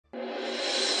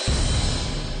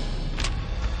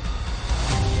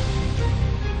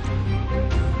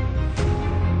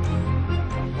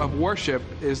warship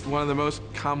is one of the most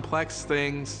complex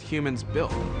things humans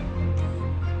built.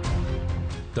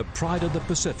 The Pride of the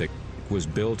Pacific was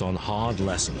built on hard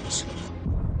lessons.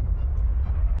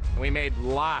 We made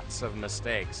lots of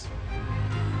mistakes.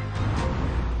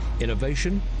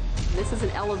 Innovation. This is an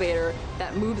elevator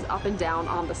that moves up and down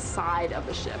on the side of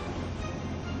the ship.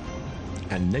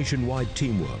 And nationwide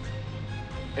teamwork.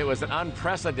 It was an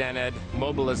unprecedented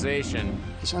mobilization.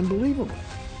 It's unbelievable.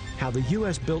 How the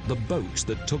U.S. built the boats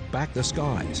that took back the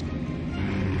skies.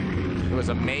 It was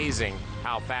amazing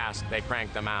how fast they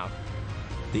cranked them out.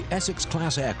 The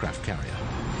Essex-class aircraft carrier.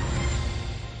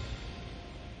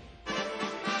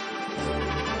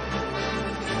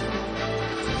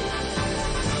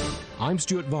 I'm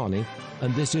Stuart Varney,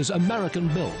 and this is American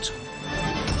Built.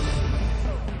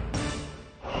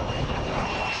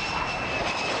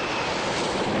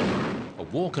 A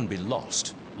war can be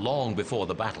lost long before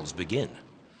the battles begin.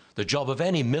 The job of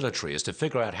any military is to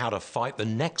figure out how to fight the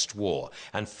next war,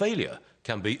 and failure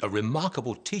can be a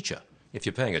remarkable teacher if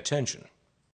you're paying attention.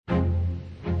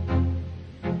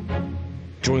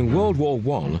 During World War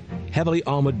I, heavily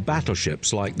armored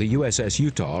battleships like the USS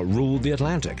Utah ruled the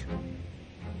Atlantic.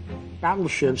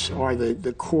 Battleships are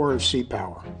the core of sea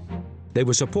power. They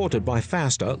were supported by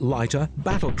faster, lighter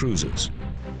battle cruisers.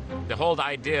 The whole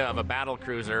idea of a battle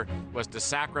cruiser was to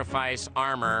sacrifice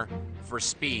armor for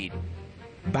speed.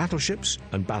 Battleships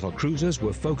and battle cruisers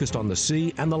were focused on the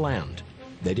sea and the land.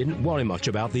 They didn't worry much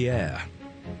about the air.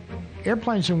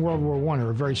 Airplanes in World War I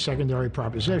are a very secondary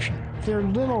proposition. They're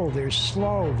little, they're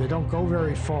slow, they don't go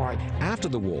very far. After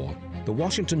the war, the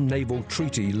Washington Naval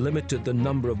Treaty limited the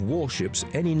number of warships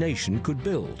any nation could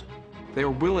build. They were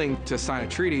willing to sign a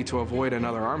treaty to avoid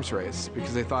another arms race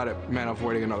because they thought it meant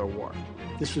avoiding another war.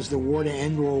 This was the war to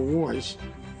end all wars.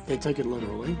 They take it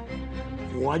literally.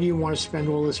 Why do you want to spend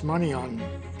all this money on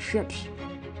ships?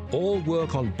 All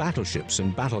work on battleships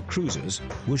and battle cruisers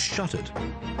was shuttered.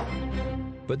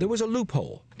 But there was a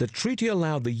loophole. The treaty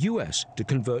allowed the U.S. to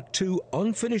convert 2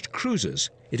 unfinished cruisers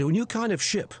into a new kind of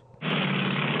ship.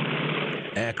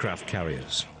 Aircraft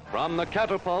carriers. From the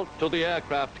catapult to the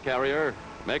aircraft carrier,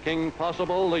 making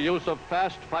possible the use of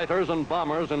fast fighters and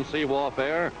bombers in sea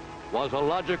warfare was a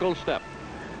logical step.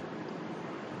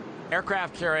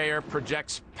 Aircraft carrier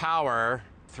projects power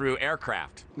through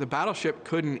aircraft. The battleship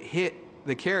couldn't hit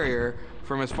the carrier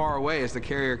from as far away as the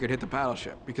carrier could hit the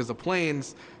battleship because the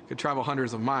planes could travel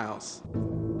hundreds of miles.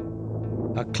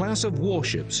 A class of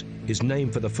warships is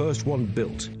named for the first one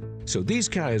built. So these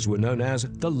carriers were known as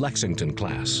the Lexington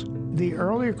class. The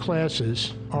earlier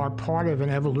classes are part of an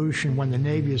evolution when the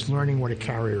Navy is learning what a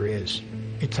carrier is.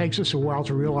 It takes us a while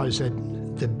to realize that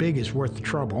the big is worth the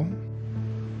trouble.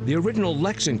 The original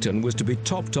Lexington was to be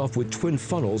topped off with twin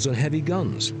funnels and heavy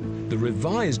guns. The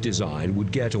revised design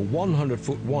would get a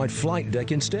 100-foot wide flight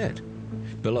deck instead.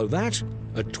 Below that,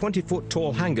 a 20-foot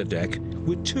tall hangar deck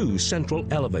with 2 central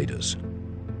elevators.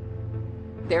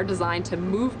 They're designed to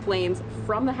move planes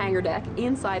from the hangar deck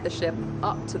inside the ship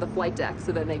up to the flight deck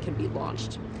so that they can be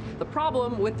launched. The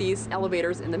problem with these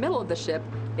elevators in the middle of the ship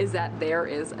is that there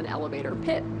is an elevator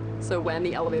pit. So when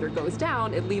the elevator goes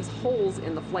down, it leaves holes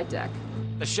in the flight deck.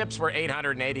 The ships were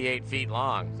 888 feet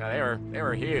long, so they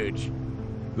were huge.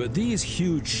 But these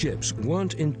huge ships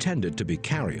weren't intended to be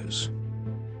carriers.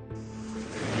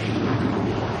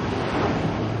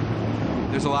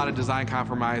 There's a lot of design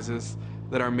compromises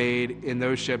that are made in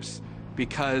those ships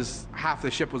because half the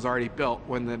ship was already built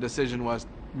when the decision was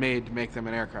made to make them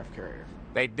an aircraft carrier.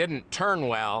 They didn't turn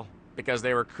well because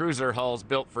they were cruiser hulls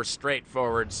built for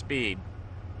straightforward speed.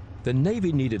 The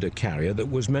Navy needed a carrier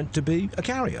that was meant to be a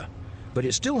carrier, but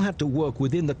it still had to work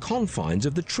within the confines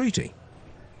of the treaty.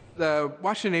 The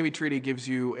Washington Navy Treaty gives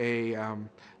you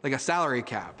like a salary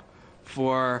cap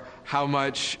for how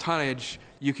much tonnage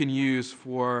you can use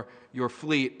for your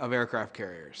fleet of aircraft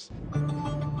carriers.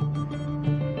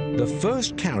 The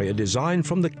first carrier designed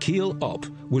from the keel up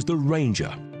was the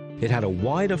Ranger. It had a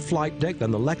wider flight deck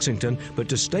than the Lexington, but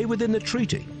to stay within the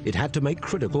treaty, it had to make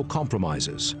critical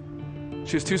compromises.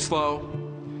 She was too slow,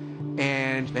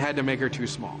 and they had to make her too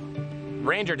small.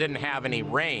 Ranger didn't have any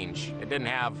range. It didn't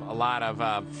have a lot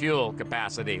of fuel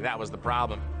capacity. That was the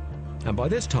problem. And by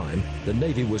this time, the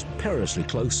Navy was perilously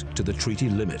close to the treaty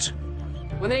limit.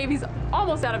 When the Navy's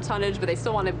almost out of tonnage, but they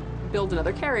still want to build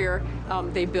another carrier,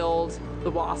 they build the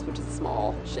Wasp, which is a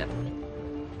small ship.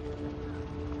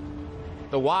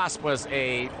 The Wasp was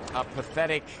a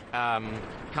pathetic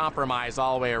compromise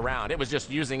all the way around. It was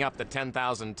just using up the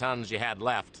 10,000 tons you had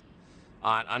left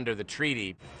under the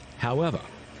treaty. However,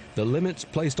 the limits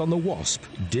placed on the Wasp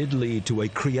did lead to a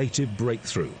creative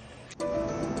breakthrough.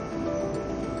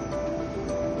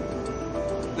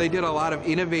 They did a lot of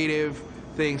innovative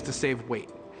things to save weight.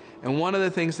 And one of the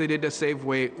things they did to save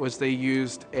weight was they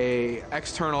used an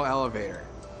external elevator.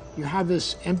 You have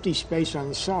this empty space on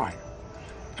the side,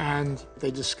 and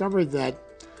they discovered that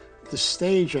the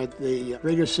stage at the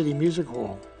Radio City Music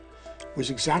Hall was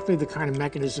exactly the kind of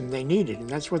mechanism they needed, and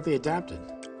that's what they adapted.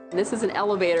 This is an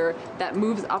elevator that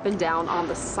moves up and down on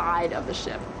the side of the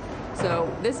ship.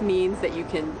 So this means that you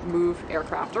can move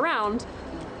aircraft around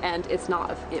and it's not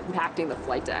impacting the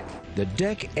flight deck. The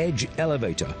deck edge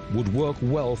elevator would work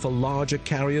well for larger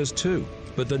carriers too,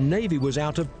 but the Navy was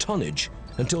out of tonnage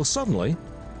until suddenly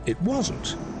it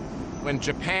wasn't. When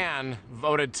Japan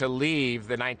voted to leave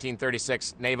the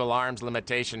 1936 Naval Arms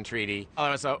Limitation Treaty, it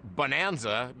was a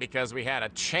bonanza because we had a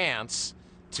chance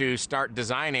to start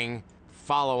designing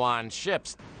follow-on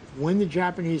ships. When the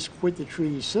Japanese quit the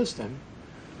treaty system,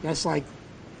 that's like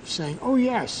saying, oh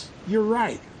yes, you're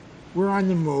right. We're on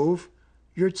the move.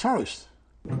 You're toast.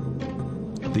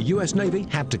 The U.S. Navy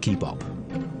had to keep up.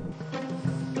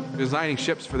 Designing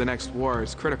ships for the next war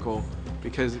is critical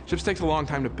because ships takes a long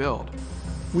time to build.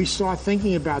 We start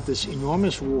thinking about this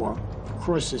enormous war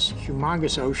across this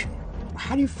humongous ocean.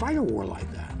 How do you fight a war like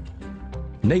that?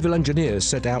 Naval engineers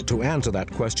set out to answer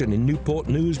that question in Newport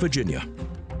News, Virginia.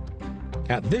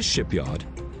 At this shipyard,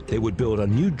 they would build a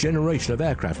new generation of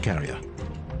aircraft carrier.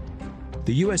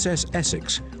 The USS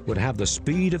Essex would have the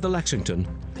speed of the Lexington,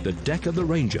 the deck of the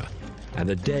Ranger, and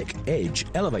the deck edge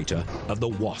elevator of the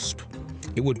Wasp.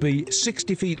 It would be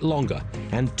 60 feet longer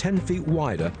and 10 feet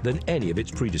wider than any of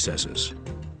its predecessors.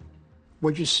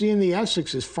 What you see in the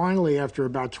Essex is finally, after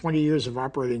about 20 years of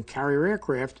operating carrier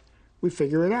aircraft, we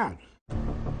figure it out.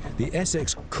 The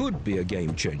Essex could be a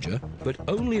game changer, but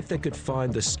only if they could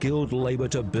find the skilled labor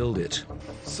to build it.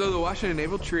 So the Washington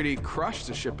Naval Treaty crushed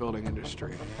the shipbuilding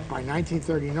industry. By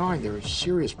 1939, there were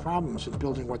serious problems in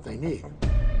building what they need.